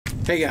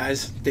Hey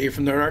guys, Dave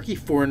from Nerdarchy,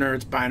 4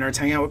 nerds by nerds,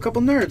 hang out with a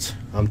couple nerds.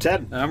 I'm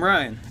Ted. I'm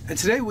Ryan. And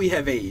today we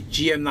have a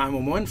GM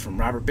 911 from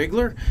Robert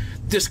Bigler.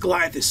 This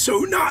Goliath is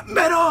so not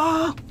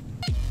meta!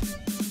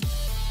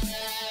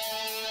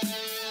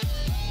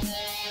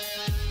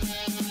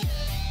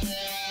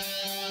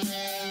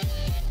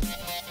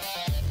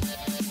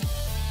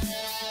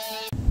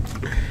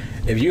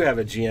 If you have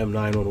a GM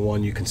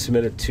 911, you can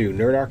submit it to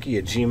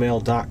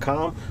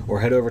nerdarchy@gmail.com or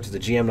head over to the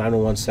GM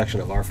 911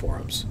 section of our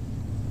forums.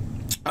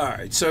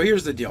 Alright, so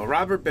here's the deal.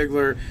 Robert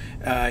Bigler,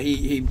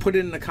 he put it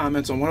in the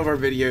comments on one of our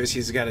videos.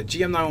 He's got a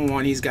GM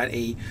 911, he's got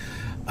a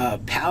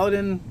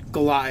Paladin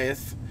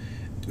Goliath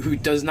who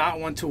does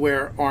not want to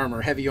wear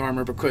armor, heavy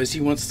armor, because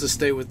he wants to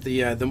stay with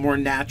the more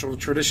natural,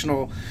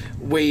 traditional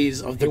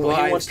ways of the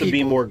Goliath. He wants to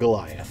be more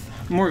Goliath.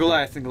 More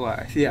Goliath than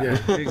Goliath, yeah.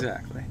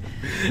 Exactly.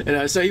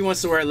 So he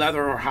wants to wear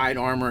leather or hide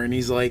armor, and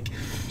he's like...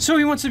 So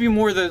he wants to be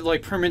more the,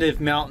 like, primitive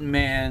mountain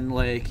man,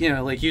 like, you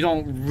know, like, you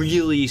don't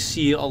really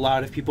see a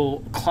lot of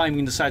people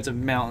climbing the sides of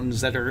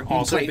mountains that are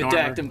also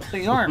bedecked in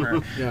plain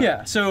armor.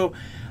 Yeah, so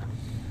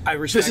I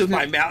respect This is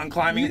my mountain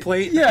climbing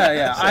plate?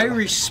 Yeah, I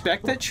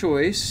respect that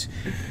choice.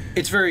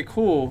 It's very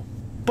cool,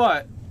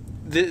 but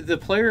the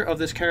player of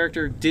this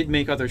character did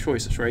make other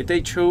choices, right?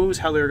 They chose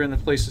how they were going to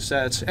place the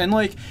sets, and,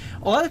 like,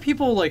 a lot of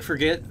people, like,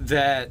 forget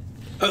that...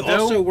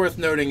 Also worth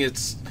noting,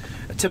 it's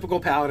a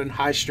typical paladin,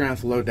 high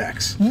strength, low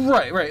dex.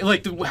 Right.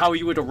 Like how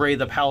you would array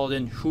the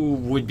paladin who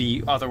would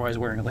be otherwise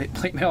wearing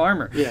plate mail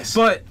armor. Yes.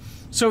 But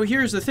so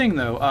here's the thing,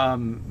 though.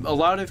 A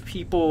lot of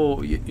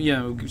people, you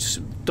know,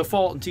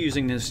 default into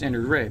using the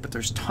standard array, but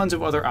there's tons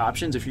of other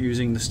options if you're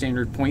using the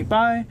standard point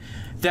buy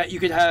that you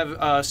could have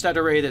a stat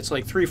array that's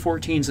like 3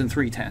 14s and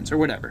 3 10s or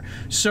whatever.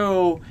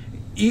 So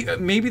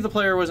maybe the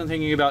player wasn't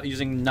thinking about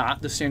using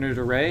not the standard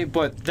array,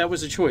 but that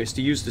was a choice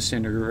to use the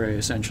standard array,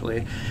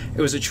 essentially.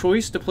 It was a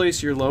choice to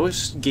place your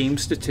lowest game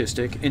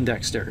statistic in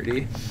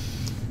dexterity.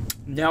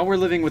 Now we're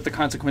living with the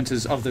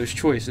consequences of those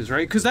choices,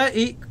 right? Because that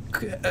 8,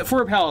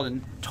 for a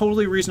paladin,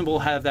 totally reasonable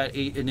to have that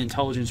 8 in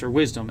intelligence or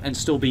wisdom and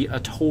still be a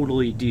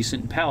totally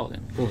decent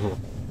paladin.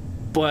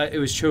 But it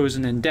was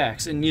chosen in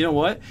dex. And you know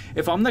what?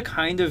 If I'm the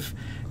kind of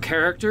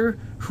character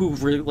who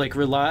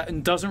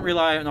doesn't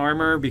rely on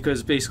armor,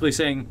 because basically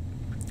saying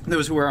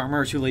those who wear armor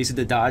are too lazy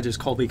to dodge, as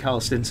Colby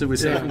Calistinson would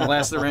say from the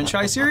last of the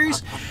Renshai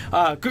series.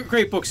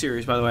 Great book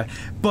series, by the way.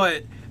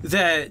 But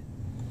that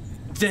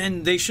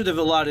then they should have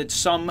allotted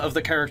some of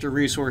the character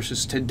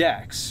resources to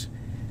dex.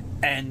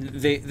 And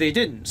they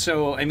didn't.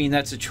 So, I mean,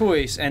 that's a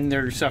choice, and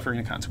they're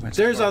suffering the consequences.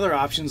 There's other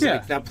options,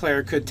 like that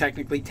player could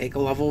technically take a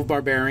level of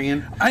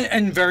Barbarian.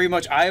 And very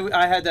much,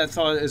 I had that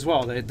thought as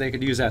well, that they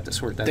could use that to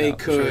sort that out. They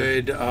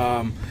could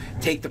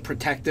take the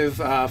protective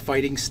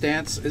fighting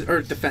stance,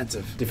 or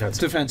defensive.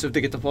 Defensive to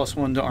get the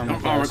 +1 to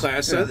armor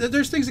class. So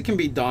there's things that can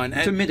be done.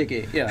 And to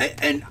mitigate,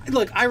 And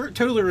look, I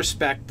totally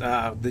respect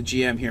the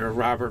GM here,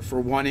 Robert, for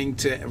wanting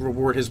to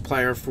reward his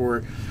player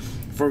for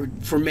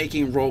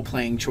making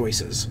role-playing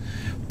choices.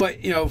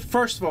 But, you know,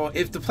 first of all,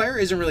 if the player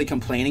isn't really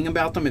complaining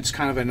about them, it's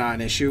kind of a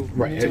non-issue.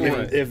 Right.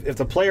 If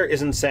the player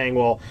isn't saying,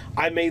 well,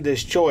 I made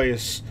this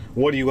choice,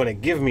 what are you going to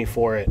give me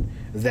for it,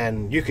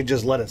 then you could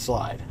just let it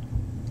slide.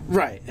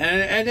 Right.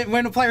 And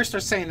when a player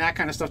starts saying that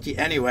kind of stuff to you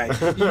anyway,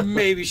 you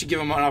maybe should give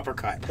them an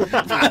uppercut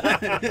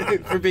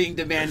for being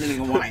demanding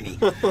and whiny.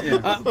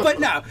 But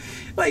no,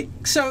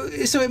 like, so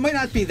it might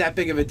not be that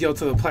big of a deal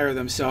to the player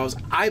themselves.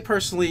 I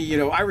personally, you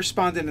know, I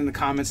responded in the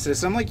comments to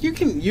this. I'm like, you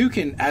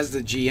can as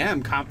the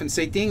GM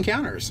compensate the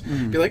encounters.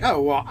 Be like,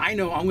 oh, well, I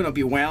know I'm going to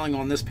be wailing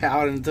on this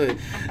paladin to,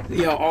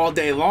 you know, all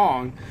day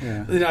long.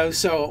 You know,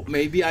 so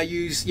maybe I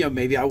use, you know,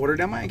 maybe I water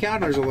down my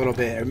encounters a little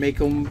bit or make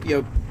them, you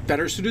know,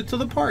 better suited to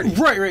the party.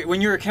 Right. When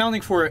you're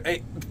accounting for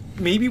it,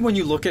 maybe when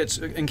you look at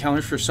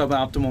encounters for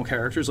suboptimal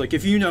characters, like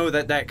if you know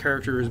that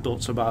character is built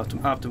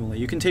suboptimally,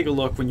 you can take a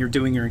look when you're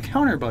doing your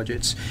encounter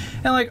budgets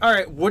and like, all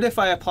right, what if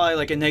I apply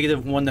like a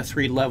 -1 to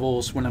 3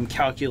 levels when I'm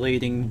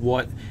calculating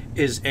what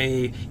is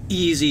a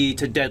easy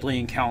to deadly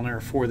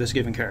encounter for this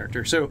given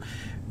character? So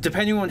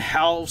depending on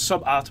how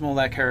suboptimal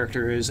that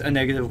character is, a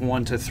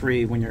 -1 to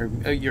 3 when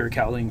you're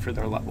calculating for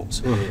their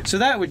levels. So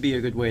that would be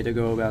a good way to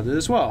go about it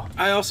as well.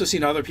 I also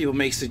seen other people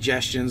make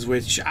suggestions,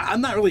 which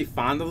I'm not really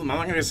fond of them. I'm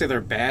not going to say they're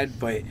bad,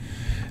 but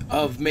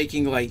of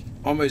making like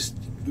almost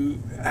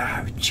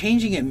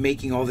changing and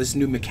making all this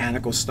new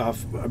mechanical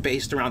stuff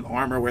based around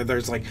armor, where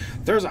there's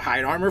a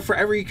hide armor for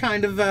every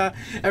kind of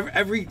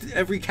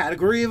every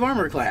category of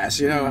armor class,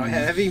 you know,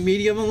 heavy,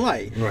 medium, and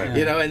light,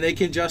 you know, and they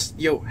can just,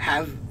 you know,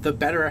 have the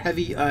better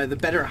heavy, the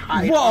better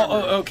hide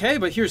armor. Okay,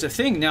 but here's the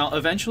thing. Now,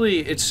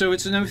 eventually, it's an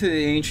oath of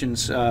the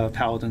Ancients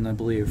Paladin, I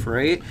believe,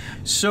 right?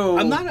 So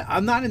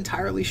I'm not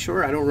entirely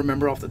sure. I don't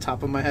remember off the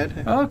top of my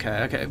head.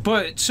 Okay,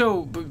 but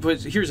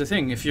here's the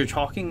thing. If you're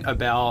talking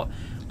about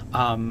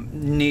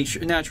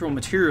natural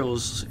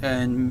materials,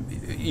 and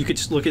you could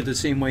just look at it the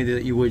same way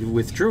that you would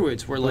with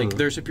druids, where like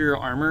their superior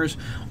armors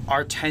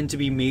tend to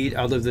be made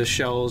out of the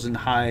shells and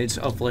hides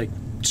of like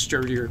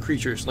sturdier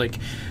creatures, like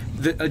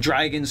a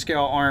dragon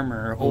scale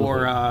armor,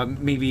 or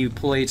maybe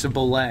plates of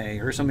belay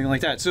or something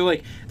like that. So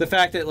like the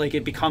fact that like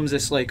it becomes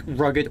this like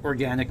rugged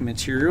organic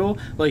material,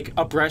 like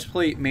a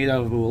breastplate made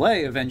out of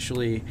belay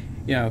eventually,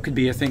 you know, could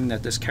be a thing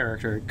that this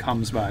character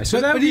comes by.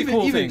 So that would be a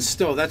cool thing.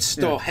 Still, that's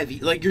still heavy.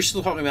 Like you're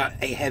still talking about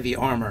a heavy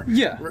armor.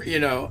 Yeah, you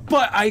know.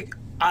 But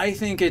I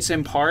think it's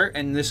in part,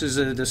 and this is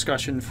a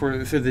discussion for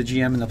the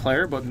GM and the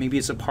player, but maybe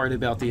it's a part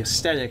about the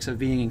aesthetics of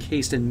being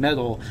encased in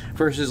metal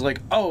versus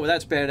like, oh,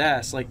 that's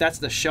badass. Like, that's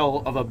the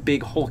shell of a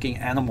big hulking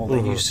animal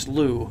that you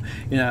slew,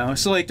 you know?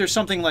 So, like, there's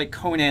something like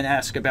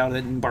Conan-esque about it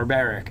in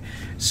Barbaric.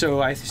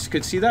 So I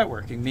could see that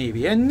working,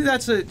 maybe. And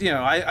that's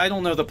I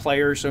don't know the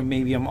player, so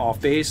maybe I'm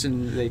off base,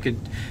 and they could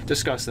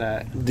discuss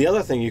that. The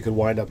other thing you could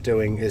wind up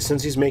doing is,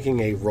 since he's making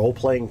a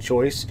role-playing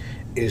choice,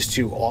 is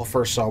to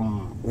offer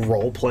some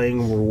role-playing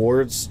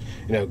rewards.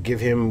 You know, give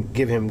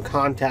him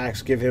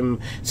contacts, give him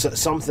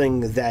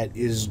something that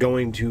is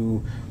going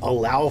to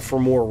allow for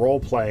more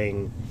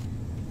role-playing,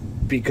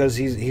 because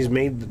he's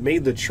made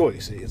the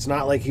choice. It's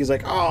not like he's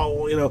like,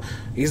 oh, you know,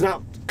 he's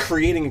not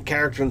creating a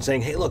character and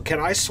saying, hey, look, can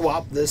I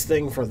swap this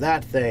thing for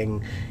that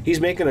thing? He's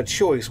making a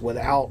choice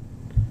without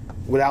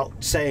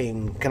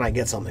saying, can I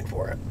get something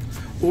for it?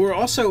 Or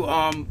also,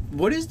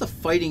 what is the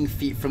fighting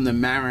feat from the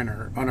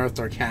Mariner on Earth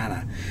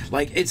Arcana?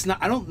 Like, it's not.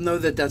 I don't know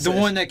that that's the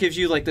one that gives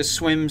you like the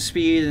swim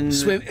speed and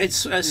swim.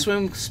 It's a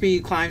swim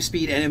speed, climb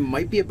speed, and it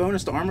might be a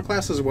bonus to armor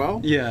class as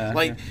well. Yeah,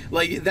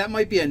 like that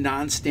might be a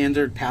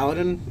non-standard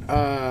paladin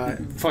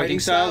fighting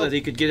style that he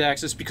could get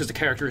access because the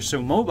character is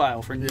so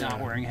mobile for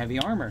not wearing heavy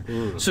armor.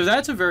 So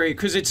that's a very,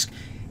 because it's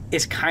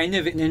kind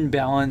of an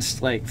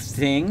imbalanced like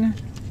thing.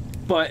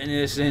 But in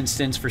this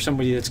instance, for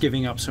somebody that's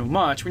giving up so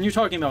much, when you're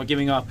talking about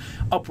giving up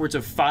upwards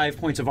of 5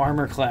 points of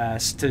armor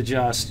class to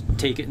just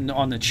take it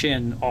on the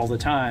chin all the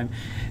time,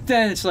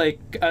 then it's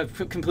like a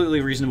completely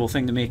reasonable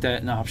thing to make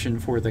that an option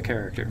for the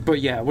character.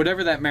 But yeah,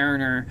 whatever that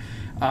Mariner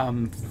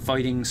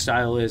fighting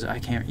style is, I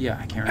can't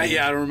remember. I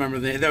don't remember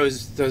that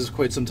was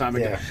quite some time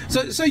ago.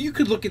 So you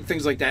could look at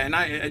things like that, and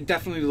I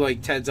definitely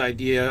like Ted's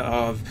idea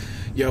of,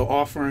 you know,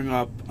 offering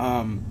up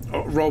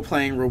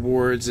role-playing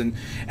rewards, and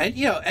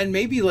you know, and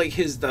maybe like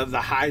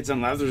the hides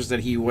and leathers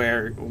that he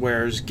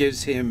wears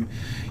gives him,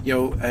 you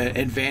know, an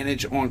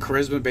advantage on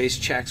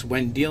charisma-based checks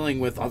when dealing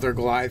with other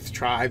Goliath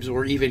tribes,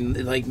 or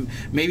even like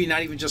maybe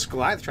not even just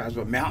Goliath tribes,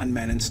 but mountain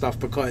men and stuff,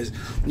 because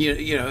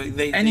you know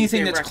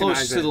anything they that's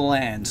close to the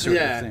land sort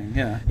of thing.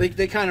 Yeah,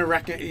 they kind of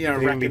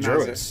recognize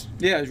Druids.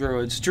 it. Yeah,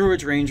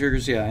 Druids,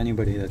 Rangers. Yeah,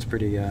 anybody that's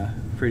pretty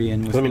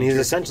in with. I mean, he's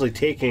essentially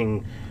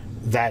taking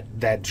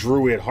that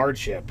Druid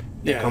hardship.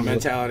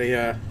 Mentality.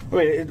 Yeah. I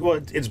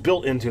mean, it's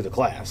built into the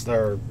class.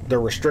 They're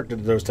restricted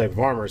to those type of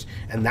armors,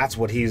 and that's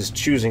what he's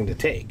choosing to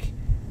take.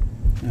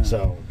 Yeah.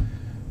 So,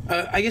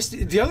 I guess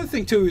the other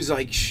thing too is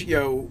like, you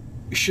know,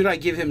 should I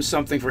give him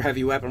something for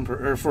heavy weapon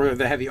or for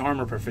the heavy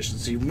armor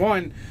proficiency?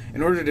 One,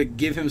 in order to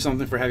give him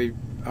something for heavy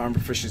armor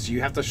proficiency,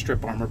 you have to strip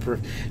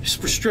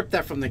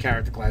that from the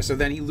character class, so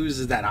then he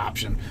loses that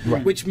option,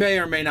 which may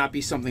or may not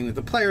be something that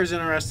the player is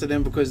interested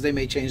in, because they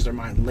may change their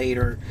mind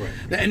later.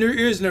 And there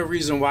is no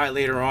reason why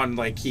later on,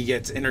 like, he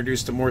gets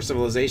introduced to more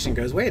civilization,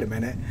 goes, wait a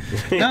minute,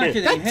 that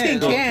tin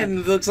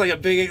can looks like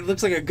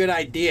a good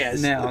idea.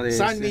 Nowadays,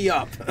 sign me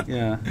up.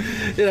 Yeah.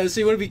 You know, so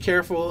you want to be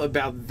careful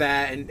about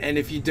that, and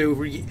if you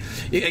do,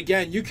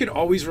 again, you could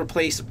always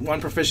replace one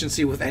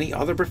proficiency with any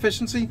other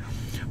proficiency,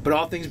 but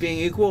all things being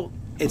equal,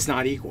 it's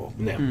not equal.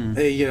 No.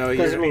 You know,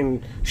 because I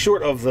mean,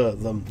 short of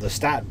the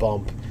stat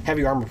bump,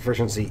 heavy armor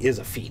proficiency is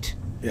a feat.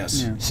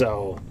 Yes. Yeah.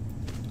 So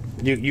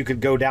you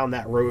could go down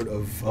that road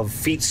of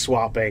feat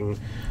swapping,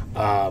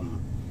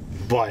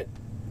 but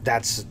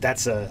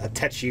that's a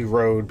touchy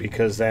road,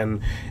 because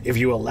then if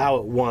you allow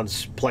it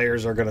once,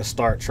 players are going to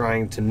start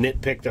trying to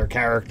nitpick their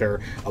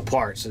character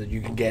apart so that they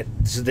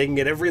can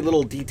get every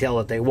little detail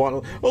that they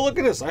want. Well, look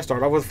at this, I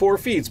start off with 4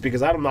 feats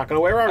because I'm not going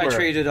to wear armor. I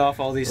traded off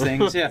all these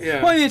things.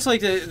 Yeah. Well, I mean, it's like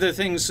the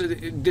things,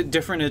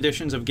 different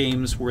editions of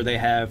games where they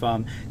have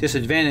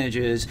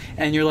disadvantages,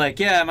 and you're like,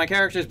 yeah, my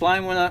character's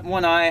blind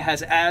one eye,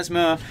 has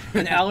asthma,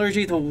 an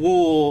allergy to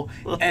wool,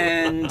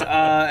 and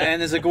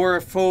is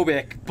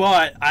agoraphobic,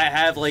 but I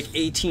have like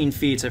 18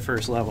 feats at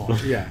first level.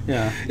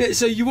 Yeah.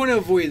 So you want to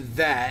avoid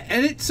that,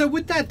 and so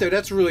with that though,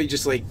 that's really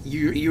just like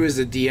you as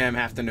a DM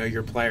have to know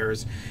your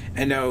players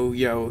and know,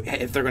 you know,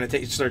 if they're going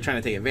to start trying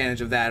to take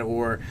advantage of that,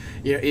 or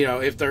you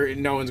know, if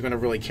no one's going to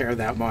really care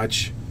that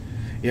much,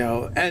 you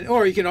know,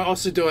 or you can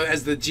also do it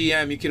as the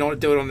GM. You can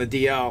do it on the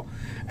DL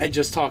and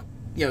just talk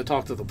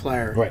to the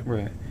player.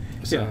 Right.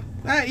 So,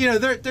 you know,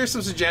 there's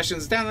some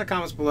suggestions down in the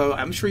comments below.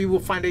 I'm sure you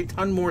will find a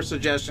ton more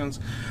suggestions.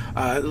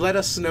 Let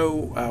us know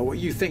what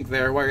you think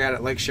there. While you're at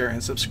it, like, share,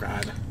 and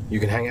subscribe.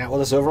 You can hang out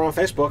with us over on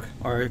Facebook.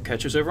 Or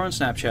catch us over on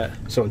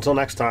Snapchat. So until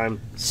next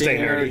time, stay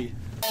nerdy.